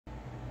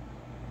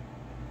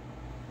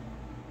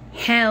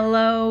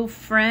Hello,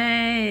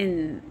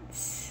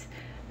 friends.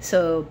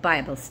 So,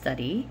 Bible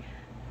study,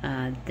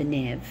 the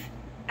NIV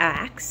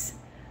Acts,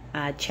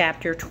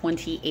 chapter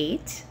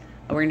 28.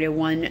 We're going to do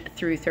 1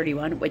 through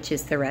 31, which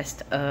is the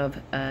rest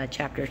of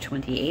chapter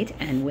 28.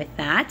 And with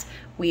that,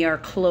 we are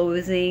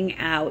closing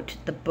out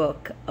the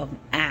book of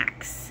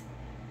Acts.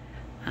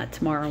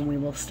 Tomorrow we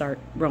will start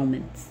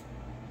Romans.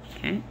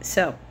 Okay,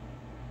 so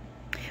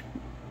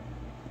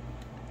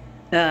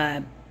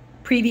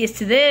previous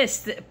to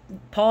this,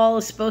 Paul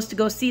is supposed to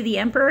go see the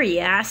emperor. He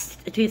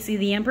asked to see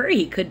the emperor.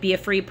 He could be a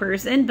free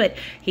person, but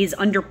he's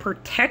under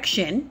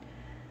protection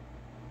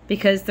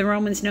because the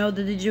Romans know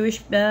that the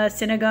Jewish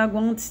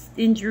synagogue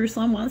in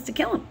Jerusalem wants to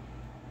kill him.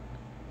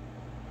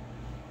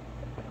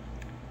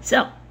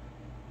 So,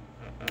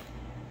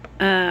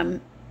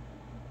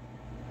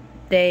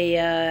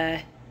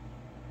 they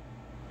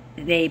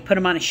put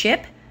him on a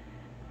ship,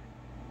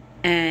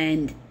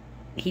 and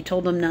he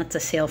told them not to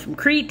sail from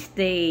Crete.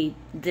 They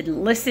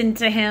didn't listen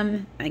to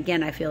him.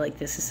 Again, I feel like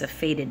this is a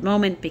fated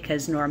moment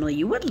because normally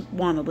you would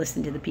want to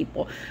listen to the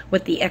people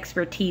with the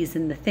expertise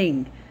in the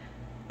thing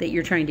that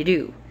you're trying to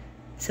do.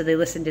 So they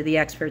listened to the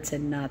experts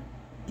and not,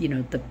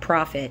 the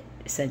prophet,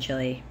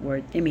 essentially.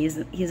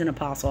 He's an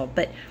apostle,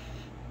 but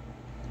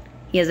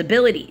he has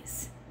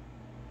abilities.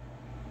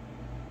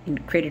 And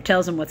the Creator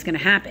tells him what's going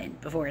to happen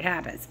before it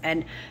happens.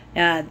 And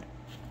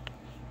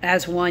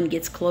as one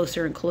gets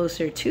closer and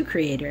closer to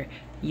Creator,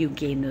 you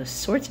gain those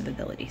sorts of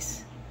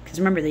abilities. Because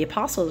remember, the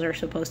apostles are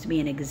supposed to be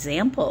an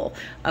example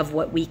of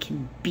what we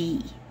can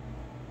be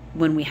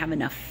when we have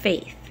enough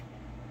faith.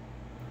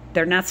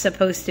 They're not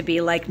supposed to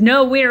be like,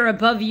 no, we're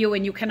above you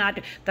and you cannot.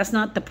 That's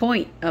not the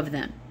point of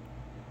them.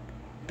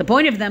 The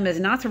point of them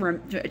is not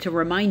to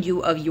remind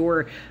you of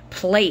your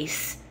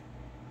place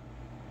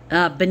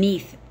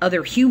beneath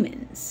other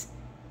humans.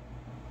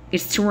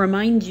 It's to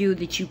remind you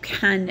that you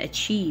can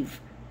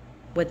achieve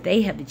what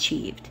they have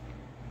achieved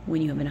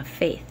when you have enough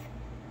faith.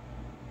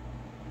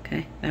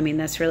 Okay?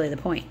 That's really the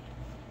point.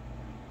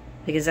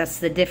 Because that's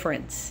the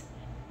difference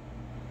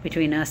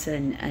between us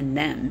and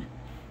them.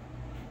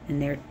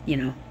 And their,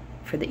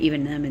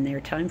 even them and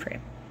their time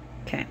frame.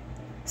 Okay.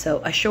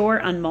 So, ashore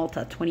on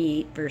Malta,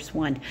 28 verse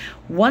 1.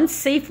 Once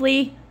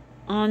safely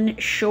on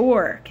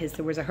shore, because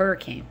there was a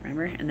hurricane,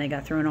 remember? And they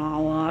got thrown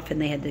all off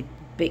and they had to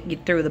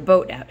throw the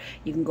boat out.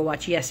 You can go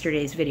watch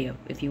yesterday's video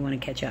if you want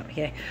to catch up,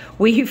 okay?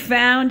 We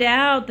found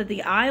out that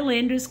the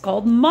island is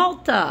called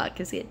Malta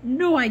because they had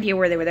no idea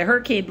where they were. The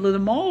hurricane blew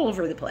them all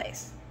over the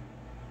place.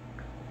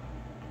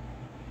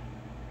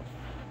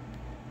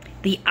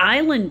 The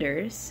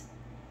islanders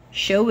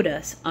showed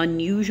us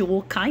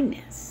unusual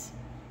kindness,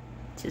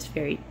 which is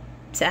very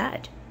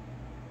sad.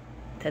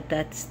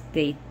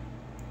 They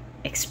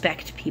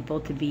expect people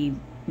to be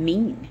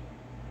mean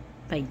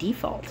by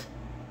default.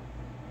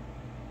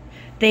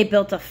 They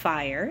built a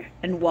fire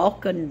and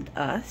welcomed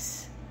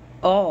us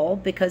all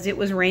because it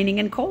was raining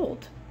and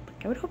cold.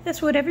 I would hope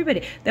that's what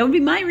everybody... That would be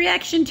my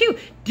reaction too.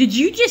 Did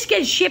you just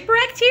get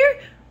shipwrecked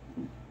here?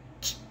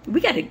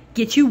 We got to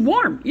get you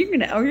warm. You're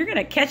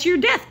gonna catch your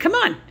death. Come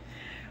on.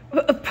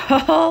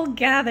 Paul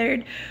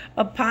gathered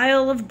a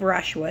pile of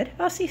brushwood.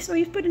 Oh, see, so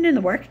he's putting in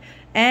the work.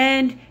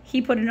 And he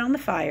put it on the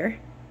fire.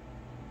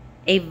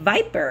 A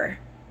viper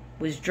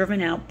was driven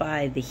out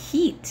by the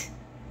heat.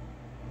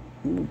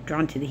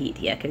 Drawn to the heat,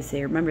 yeah, because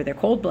remember they're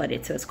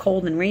cold-blooded, so it's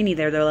cold and rainy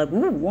there. They're like,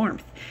 ooh,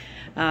 warmth.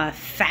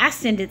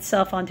 Fastened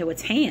itself onto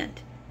its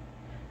hand.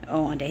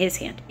 Oh, onto his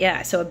hand.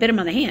 Yeah, so it bit him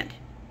on the hand.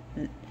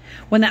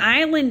 When the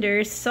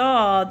islanders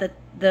saw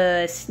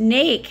the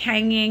snake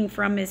hanging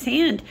from his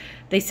hand,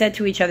 they said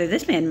to each other,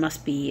 this man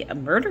must be a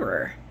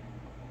murderer.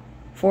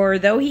 For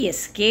though he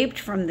escaped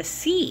from the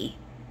sea,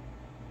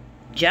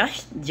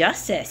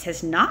 justice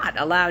has not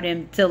allowed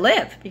him to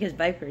live, because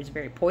viper is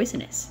very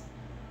poisonous.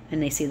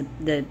 And they see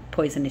the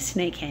poisonous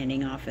snake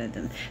hanging off of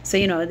them. So,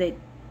 they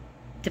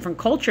different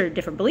culture,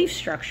 different belief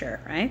structure,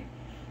 right?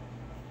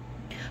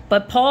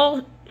 But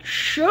Paul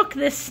shook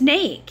the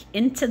snake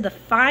into the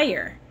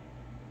fire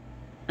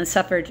and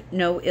suffered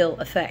no ill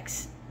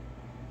effects.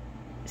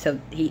 So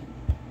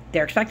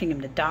they're expecting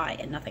him to die,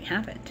 and nothing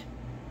happened.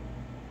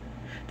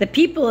 The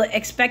people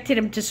expected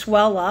him to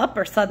swell up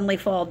or suddenly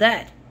fall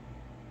dead.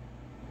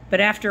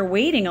 But after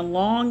waiting a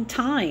long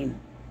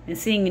time and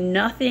seeing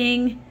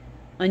nothing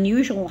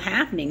unusual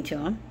happening to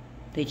him,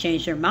 they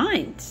changed their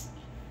minds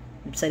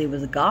and said he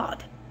was a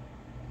god.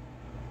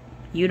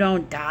 You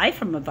don't die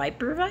from a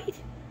viper bite?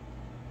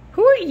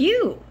 Who are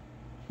you?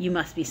 You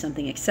must be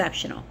something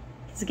exceptional.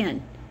 Because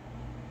again,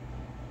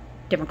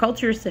 different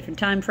cultures, different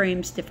time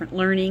frames, different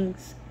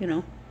learnings,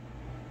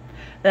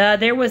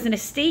 There was an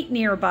estate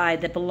nearby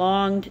that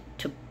belonged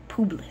to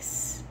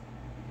Publius,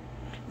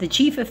 the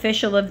chief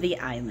official of the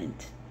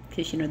island.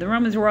 Because, the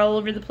Romans were all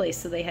over the place,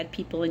 so they had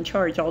people in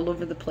charge all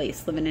over the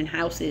place, living in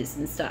houses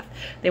and stuff.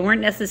 They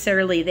weren't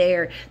necessarily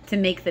there to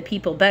make the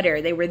people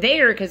better. They were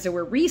there because there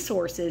were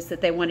resources that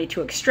they wanted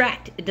to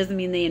extract. It doesn't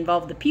mean they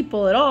involved the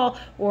people at all,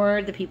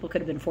 or the people could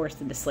have been forced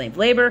into slave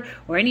labor,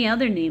 or any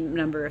other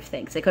number of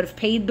things. They could have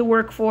paid the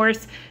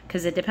workforce,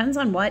 because it depends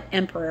on what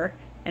emperor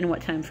and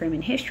what time frame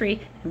in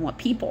history, and what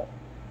people.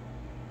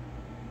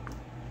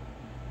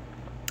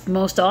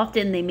 Most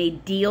often they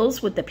made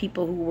deals with the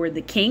people who were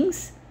the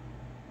kings.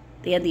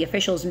 They had the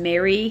officials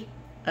marry,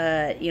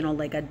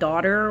 like a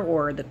daughter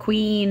or the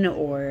queen,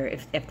 or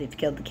if they've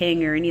killed the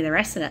king or any of the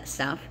rest of that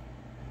stuff.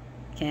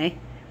 Okay?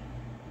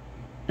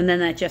 And then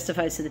that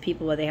justifies to the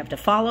people why they have to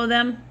follow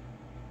them.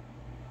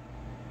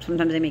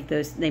 Sometimes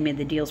they made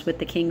the deals with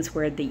the kings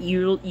where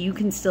you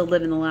can still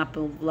live in the lap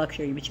of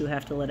luxury, but you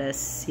have to let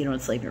us,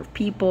 enslave your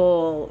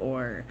people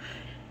or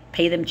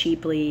pay them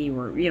cheaply,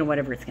 or,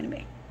 whatever it's going to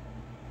be.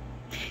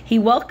 He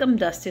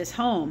welcomed us to his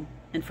home,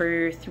 and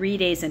for 3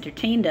 days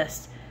entertained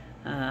us,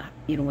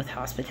 with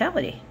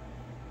hospitality.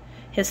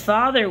 His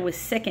father was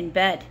sick in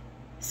bed,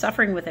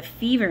 suffering with a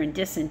fever and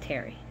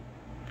dysentery.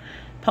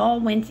 Paul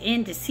went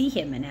in to see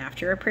him, and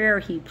after a prayer,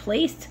 he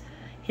placed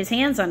his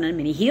hands on him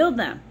and he healed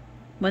them.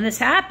 When this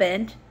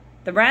happened,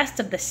 the rest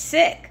of the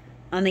sick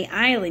on the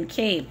island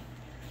came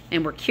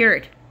and were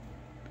cured.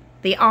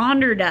 They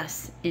honored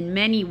us in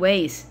many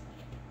ways,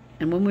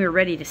 and when we were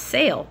ready to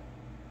sail,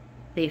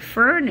 they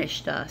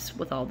furnished us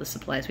with all the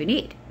supplies we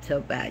need.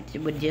 So it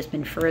would have just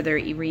been further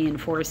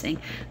reinforcing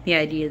the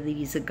idea that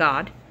he's a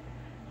God.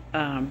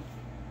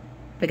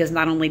 Because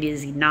not only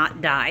does he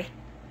not die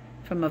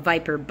from a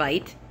viper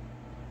bite,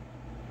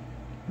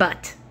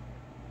 but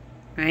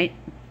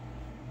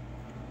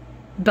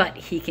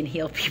he can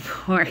heal people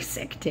who are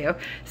sick too.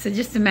 So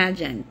just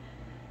imagine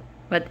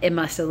what it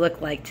must have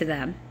looked like to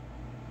them.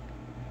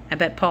 I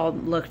bet Paul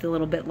looked a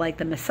little bit like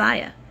the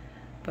Messiah.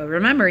 But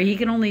remember, he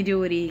can only do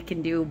what he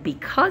can do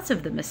because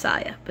of the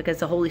Messiah, because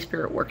the Holy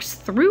Spirit works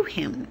through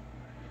him,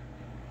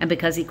 and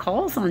because he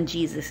calls on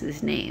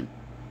Jesus' name.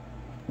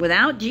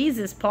 Without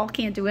Jesus, Paul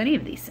can't do any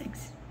of these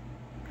things.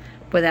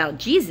 Without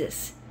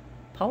Jesus,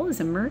 Paul is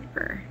a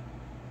murderer.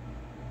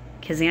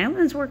 Because the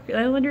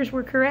islanders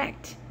were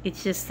correct.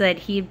 It's just that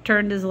he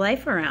turned his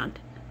life around.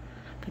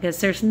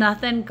 Because there's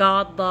nothing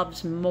God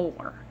loves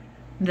more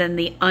than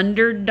the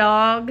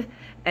underdog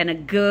and a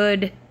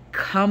good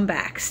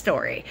comeback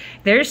story.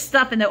 There's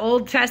stuff in the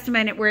Old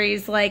Testament where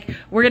he's like,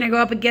 we're going to go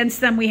up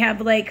against them. We have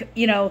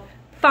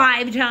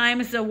 5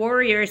 times the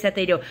warriors that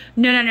they do.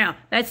 No.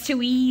 That's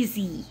too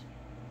easy.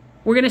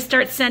 We're going to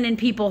start sending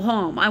people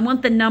home. I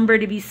want the number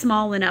to be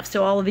small enough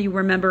so all of you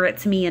remember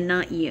it's me and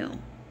not you.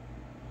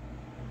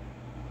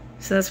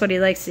 So that's what he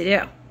likes to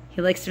do.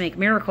 He likes to make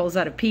miracles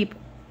out of people.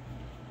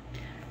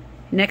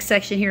 Next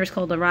section here is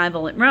called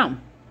Arrival at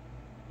Rome.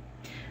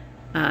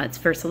 It's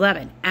verse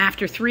 11.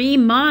 After 3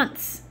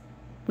 months,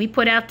 we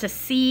put out to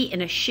sea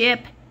in a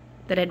ship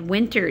that had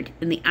wintered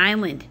in the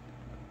island.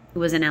 It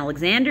was an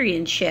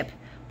Alexandrian ship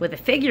with a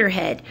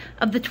figurehead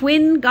of the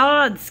twin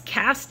gods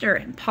Castor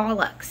and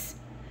Pollux.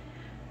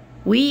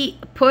 We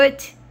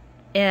put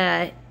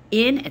in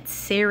at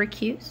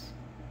Syracuse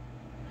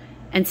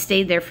and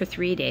stayed there for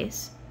 3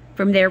 days.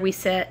 From there we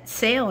set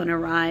sail and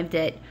arrived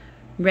at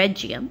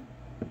Rhegium.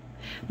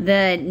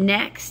 The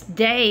next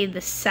day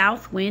the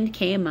south wind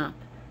came up,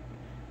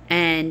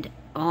 and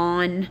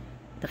on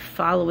the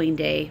following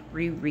day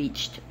we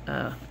reached,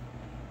 I'm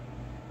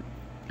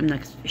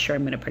not sure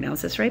I'm going to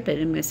pronounce this right, but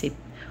I'm going to say,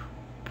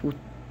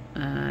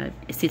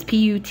 it says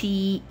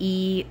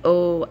Puteoli,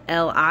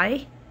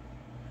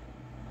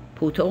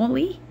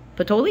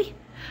 Puteoli.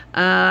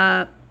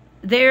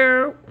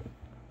 There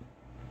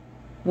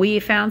we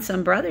found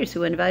some brothers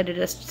who invited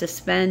us to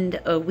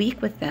spend a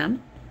week with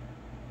them,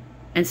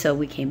 and so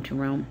we came to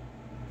Rome.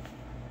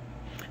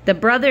 The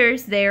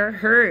brothers there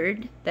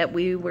heard that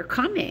we were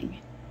coming,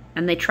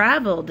 and they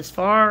traveled as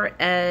far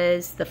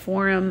as the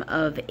Forum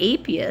of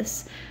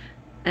Appius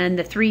and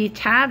the 3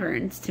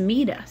 taverns to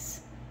meet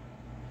us.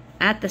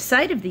 At the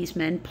sight of these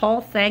men,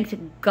 Paul thanked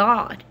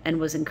God and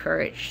was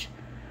encouraged.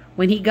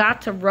 When he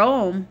got to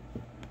Rome,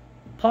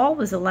 Paul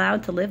was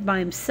allowed to live by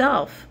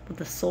himself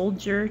with a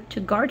soldier to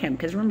guard him.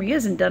 Because remember, he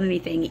hasn't done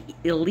anything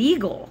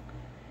illegal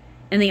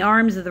in the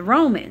arms of the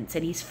Romans,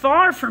 and he's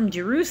far from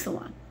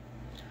Jerusalem.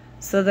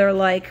 So they're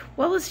like,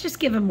 well, let's just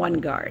give him 1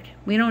 guard.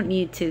 We don't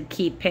need to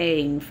keep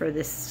paying for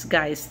this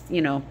guy's,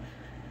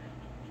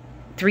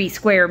 3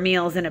 square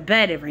meals and a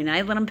bed every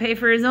night. Let him pay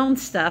for his own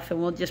stuff,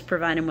 and we'll just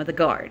provide him with a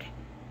guard.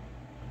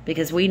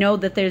 Because we know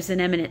that there's an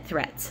imminent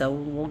threat, so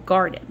we'll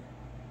guard him.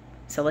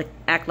 So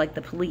act like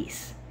the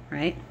police,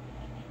 right?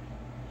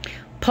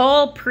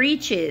 Paul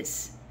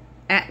preaches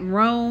at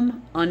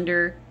Rome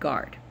under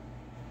guard.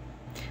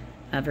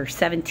 Verse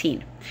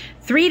 17.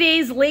 3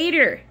 days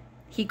later,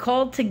 he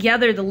called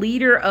together the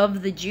leader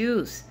of the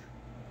Jews.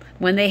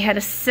 When they had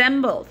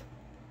assembled,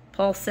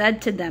 Paul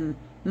said to them,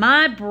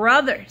 "My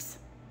brothers,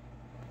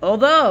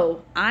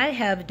 although I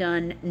have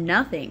done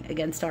nothing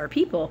against our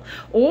people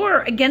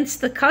or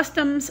against the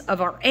customs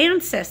of our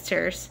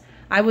ancestors,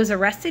 I was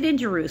arrested in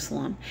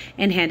Jerusalem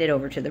and handed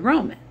over to the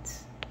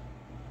Romans.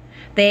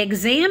 They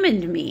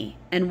examined me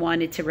and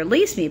wanted to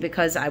release me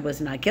because I was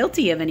not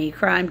guilty of any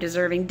crime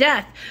deserving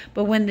death.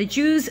 But when the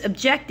Jews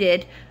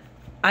objected,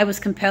 I was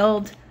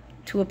compelled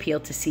to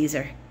appeal to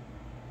Caesar.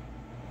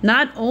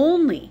 Not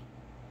only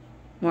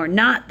Or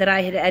not that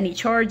I had any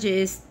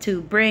charges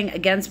to bring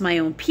against my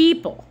own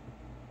people.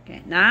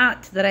 Okay,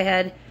 not that I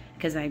had,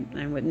 because I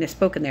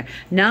misspoken there.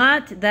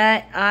 Not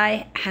that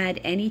I had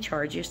any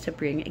charges to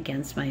bring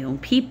against my own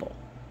people.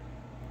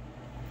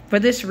 For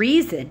this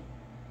reason,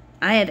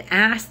 I have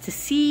asked to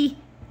see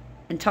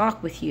and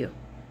talk with you.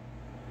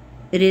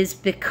 It is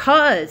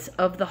because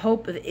of the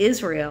hope of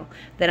Israel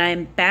that I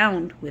am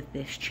bound with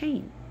this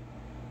chain.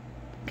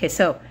 Okay,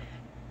 so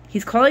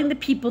he's calling the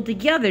people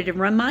together to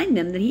remind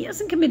them that he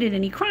hasn't committed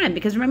any crime.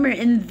 Because remember,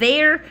 in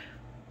their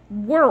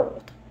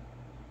world,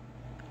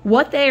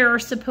 what they are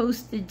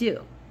supposed to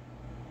do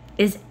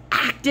is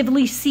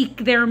actively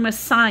seek their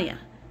Messiah.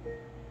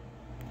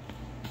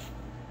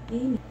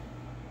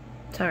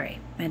 Sorry,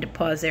 I had to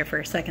pause there for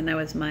a second. That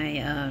was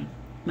my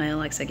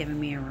Alexa giving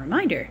me a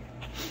reminder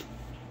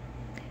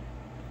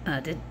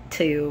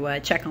to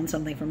check on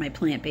something for my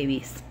plant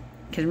babies.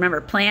 Because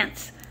remember,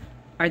 plants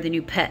are the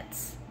new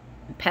pets.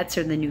 Pets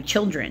are the new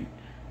children.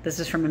 This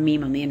is from a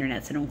meme on the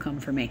internet, so don't come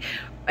for me.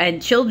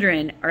 And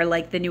children are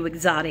like the new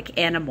exotic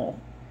animal.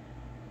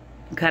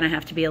 You kind of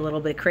have to be a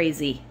little bit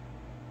crazy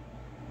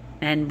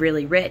and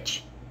really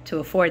rich to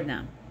afford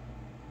them.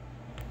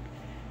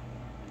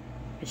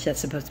 Which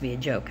that's supposed to be a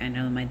joke. I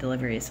know my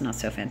delivery is not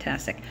so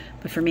fantastic.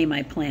 But for me,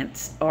 my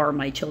plants are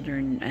my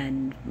children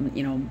and,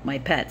 you know, my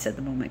pets at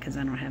the moment, because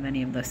I don't have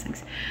any of those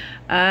things.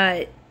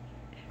 Now,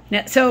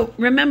 so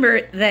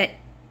remember that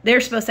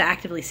they're supposed to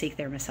actively seek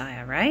their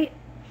Messiah, right?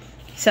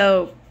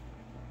 So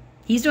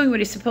he's doing what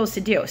he's supposed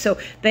to do. So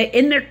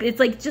it's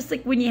like just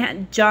like when you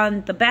had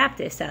John the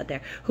Baptist out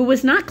there, who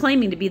was not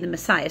claiming to be the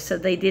Messiah, so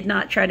they did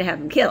not try to have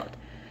him killed.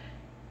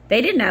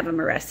 They didn't have him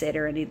arrested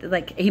or anything.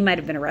 Like, he might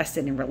have been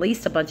arrested and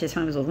released a bunch of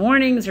times with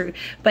warnings,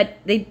 but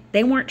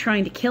they weren't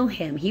trying to kill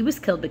him. He was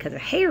killed because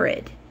of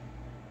Herod,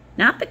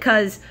 not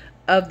because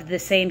of the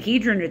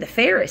Sanhedrin or the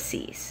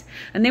Pharisees.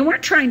 And they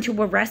weren't trying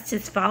to arrest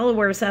his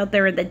followers out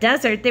there in the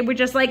desert. They were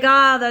just like,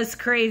 those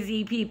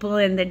crazy people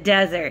in the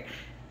desert.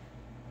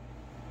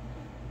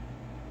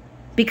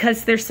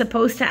 Because they're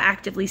supposed to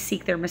actively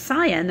seek their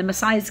Messiah. And the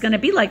Messiah is going to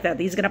be like that.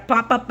 He's going to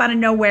pop up out of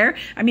nowhere.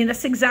 I mean,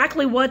 that's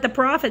exactly what the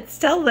prophets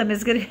tell them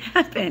is going to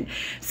happen.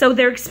 So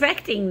they're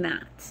expecting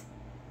that.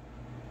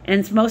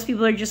 And most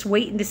people are just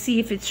waiting to see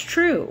if it's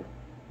true.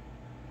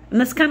 And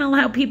that's kind of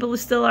how people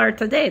still are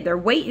today. They're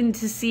waiting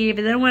to see if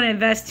they don't want to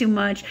invest too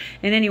much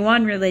in any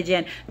one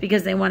religion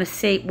because they want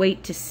to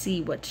wait to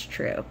see what's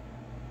true.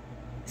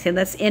 See,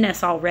 that's in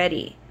us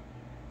already.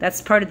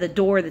 That's part of the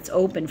door that's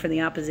open for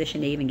the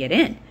opposition to even get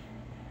in.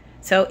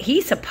 So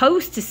he's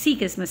supposed to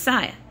seek his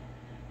Messiah.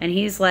 And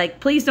he's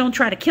like, please don't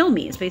try to kill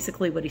me, is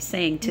basically what he's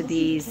saying to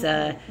these,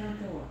 to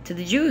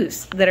the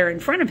Jews that are in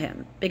front of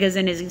him. Because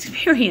in his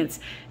experience,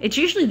 it's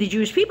usually the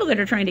Jewish people that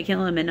are trying to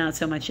kill him and not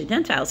so much the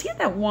Gentiles. He had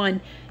that one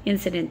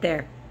incident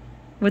there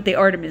with the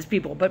Artemis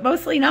people, but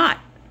mostly not.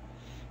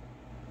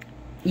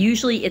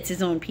 Usually it's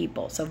his own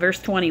people. So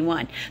verse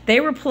 21, they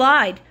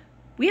replied,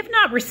 we have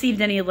not received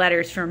any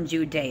letters from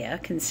Judea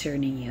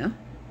concerning you.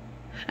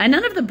 And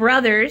none of the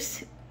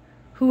brothers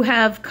who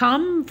have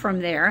come from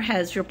there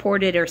has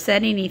reported or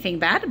said anything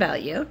bad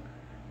about you.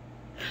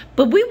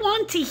 But we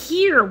want to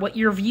hear what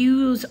your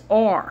views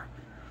are,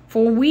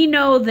 for we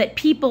know that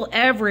people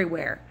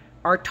everywhere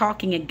are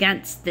talking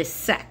against this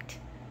sect.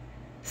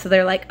 So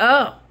they're like,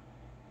 oh,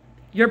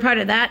 you're part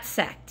of that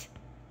sect.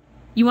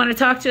 You want to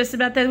talk to us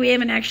about that? We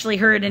haven't actually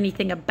heard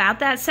anything about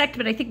that sect,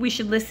 but I think we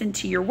should listen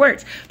to your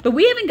words. But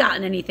we haven't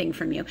gotten anything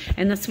from you.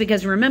 And that's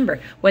because, remember,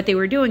 what they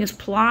were doing is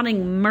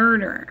plotting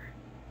murder.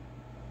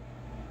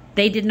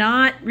 They did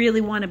not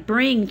really want to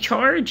bring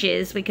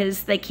charges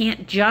because they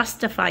can't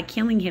justify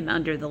killing him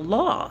under the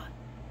law.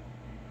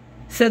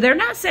 So they're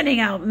not sending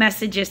out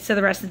messages to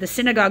the rest of the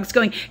synagogues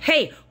going,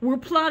 hey, we're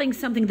plotting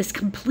something that's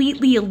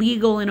completely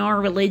illegal in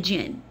our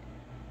religion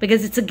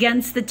because it's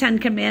against the 10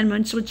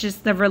 Commandments, which is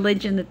the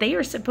religion that they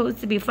are supposed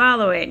to be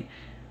following.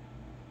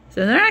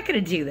 So they're not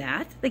going to do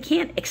that. They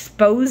can't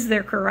expose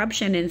their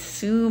corruption and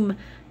assume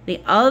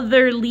the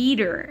other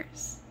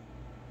leaders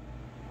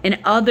in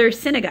other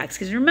synagogues.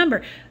 Because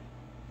remember,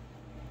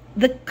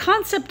 the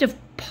concept of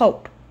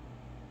pope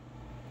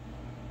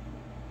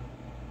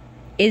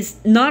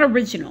is not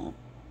original.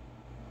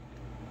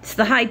 It's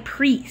the high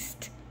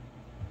priest,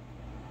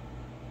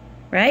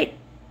 right?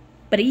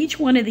 But each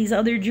one of these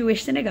other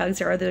Jewish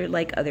synagogues are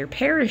other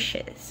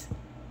parishes.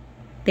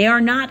 They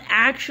are not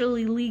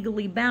actually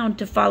legally bound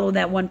to follow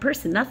that one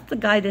person. That's the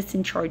guy that's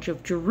in charge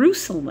of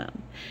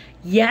Jerusalem.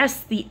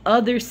 Yes, the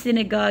other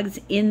synagogues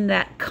in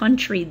that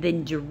country,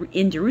 in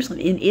Jerusalem,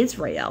 in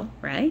Israel,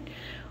 right,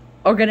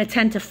 are going to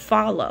tend to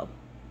follow.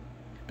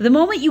 But the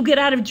moment you get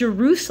out of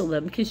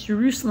Jerusalem, because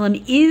Jerusalem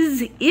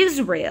is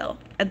Israel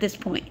at this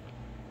point,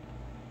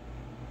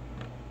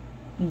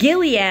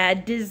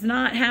 Gilead does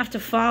not have to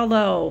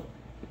follow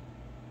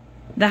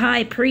the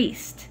high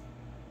priest.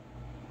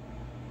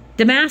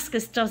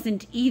 Damascus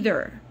doesn't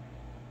either.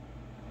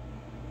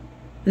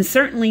 And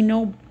certainly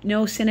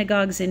no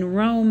synagogues in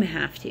Rome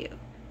have to.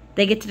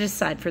 They get to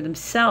decide for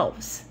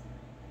themselves.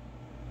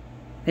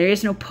 There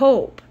is no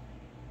pope.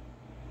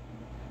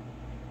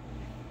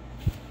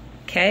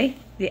 Okay?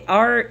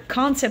 Our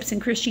concepts in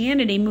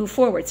Christianity move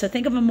forward. So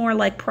think of them more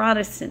like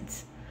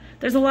Protestants.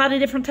 There's a lot of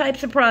different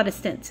types of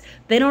Protestants.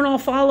 They don't all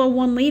follow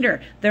one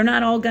leader. They're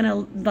not all going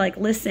to like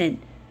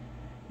listen.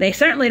 They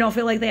certainly don't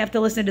feel like they have to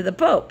listen to the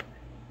Pope.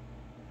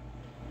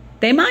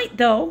 They might,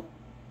 though.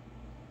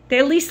 They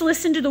at least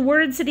listen to the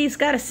words that he's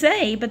got to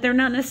say, but they're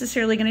not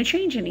necessarily going to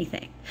change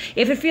anything.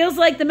 If it feels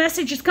like the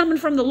message is coming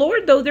from the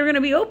Lord, though, they're going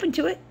to be open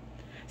to it.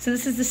 So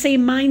this is the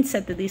same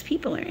mindset that these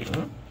people are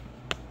in.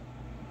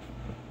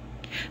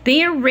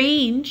 They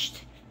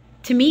arranged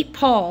to meet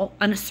Paul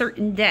on a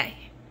certain day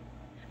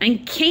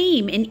and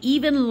came in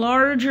even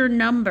larger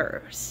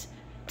numbers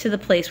to the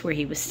place where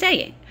he was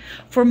staying.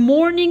 From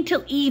morning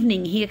till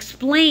evening, he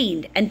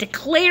explained and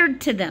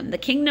declared to them the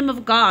kingdom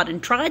of God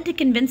and tried to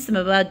convince them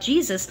about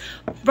Jesus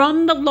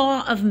from the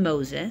law of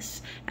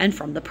Moses and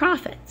from the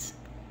prophets.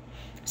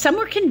 Some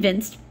were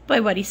convinced by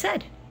what he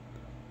said,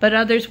 but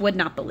others would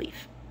not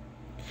believe.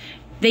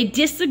 They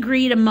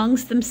disagreed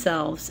amongst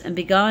themselves and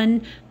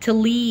began to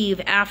leave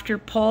after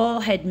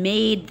Paul had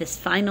made this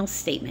final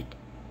statement.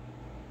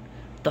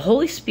 The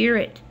Holy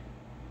Spirit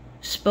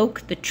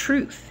spoke the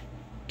truth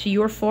to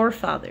your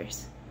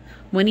forefathers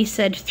when he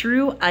said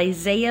through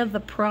Isaiah the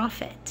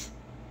prophet,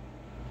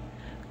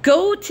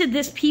 "Go to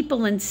this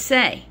people and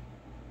say,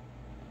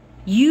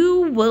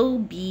 you will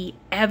be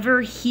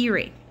ever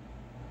hearing,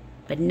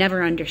 but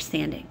never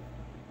understanding.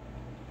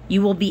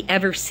 You will be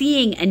ever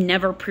seeing and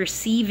never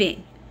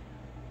perceiving.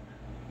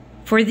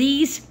 For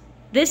this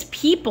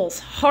people's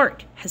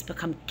heart has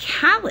become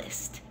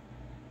calloused.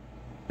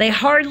 They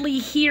hardly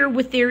hear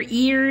with their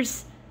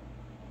ears,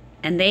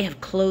 and they have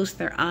closed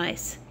their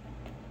eyes.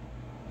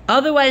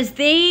 Otherwise,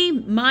 they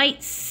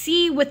might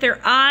see with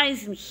their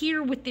eyes and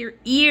hear with their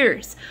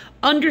ears,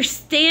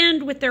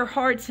 understand with their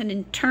hearts, and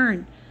in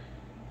turn,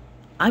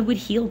 I would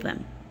heal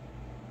them.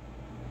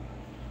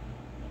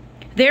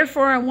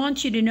 Therefore, I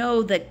want you to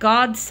know that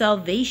God's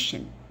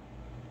salvation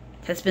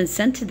has been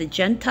sent to the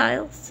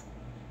Gentiles,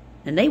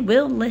 and they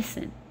will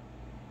listen."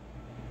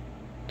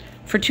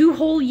 For 2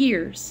 whole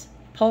years,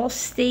 Paul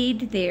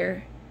stayed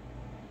there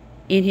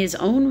in his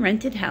own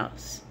rented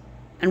house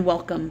and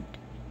welcomed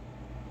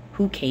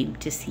who came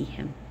to see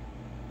him,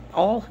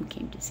 all who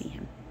came to see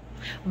him.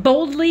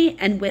 Boldly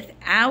and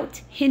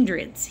without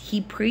hindrance, he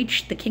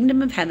preached the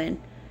kingdom of heaven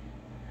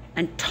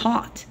and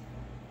taught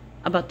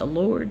about the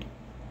Lord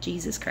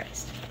Jesus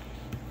Christ.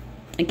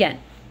 Again,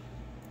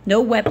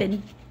 no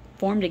weapon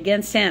formed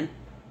against him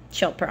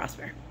shall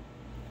prosper.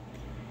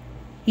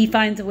 He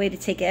finds a way to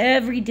take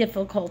every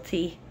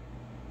difficulty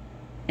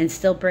and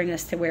still bring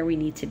us to where we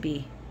need to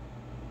be.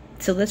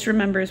 So let's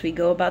remember as we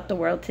go about the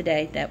world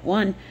today that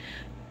one,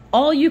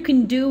 all you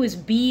can do is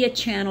be a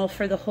channel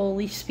for the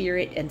Holy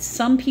Spirit, and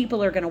some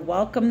people are going to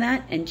welcome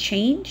that and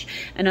change,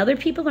 and other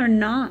people are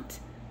not.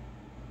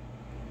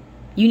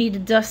 You need to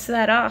dust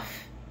that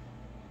off.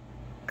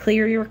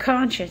 Clear your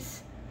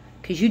conscience,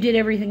 because you did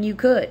everything you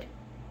could.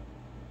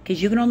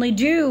 Because you can only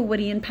do what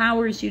he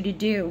empowers you to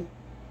do,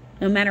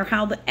 no matter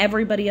how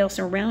everybody else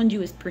around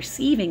you is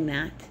perceiving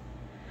that.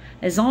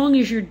 As long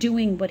as you're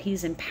doing what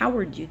he's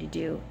empowered you to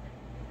do,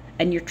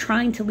 and you're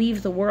trying to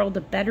leave the world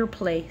a better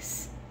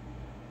place,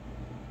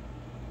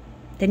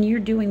 then you're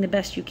doing the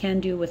best you can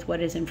do with what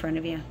is in front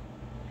of you.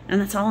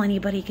 And that's all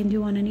anybody can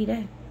do on any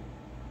day.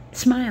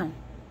 Smile.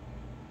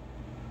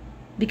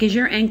 Because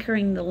you're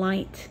anchoring the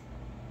light.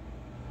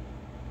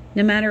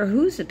 No matter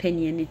whose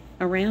opinion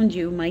around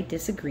you might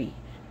disagree,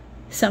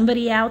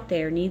 somebody out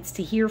there needs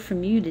to hear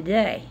from you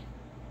today.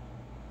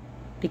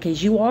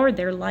 Because you are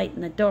their light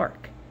in the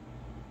dark.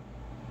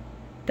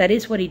 That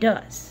is what he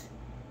does.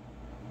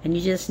 And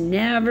you just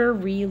never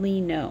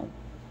really know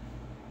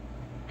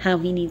how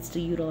he needs to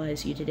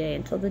utilize you today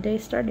until the day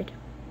started.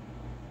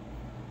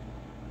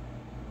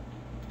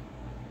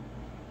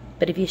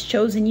 But if he's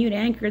chosen you to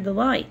anchor the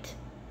light,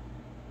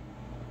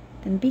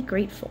 then be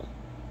grateful.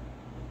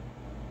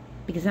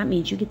 Because that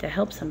means you get to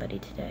help somebody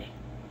today.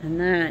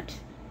 And that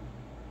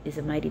is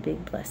a mighty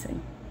big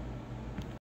blessing.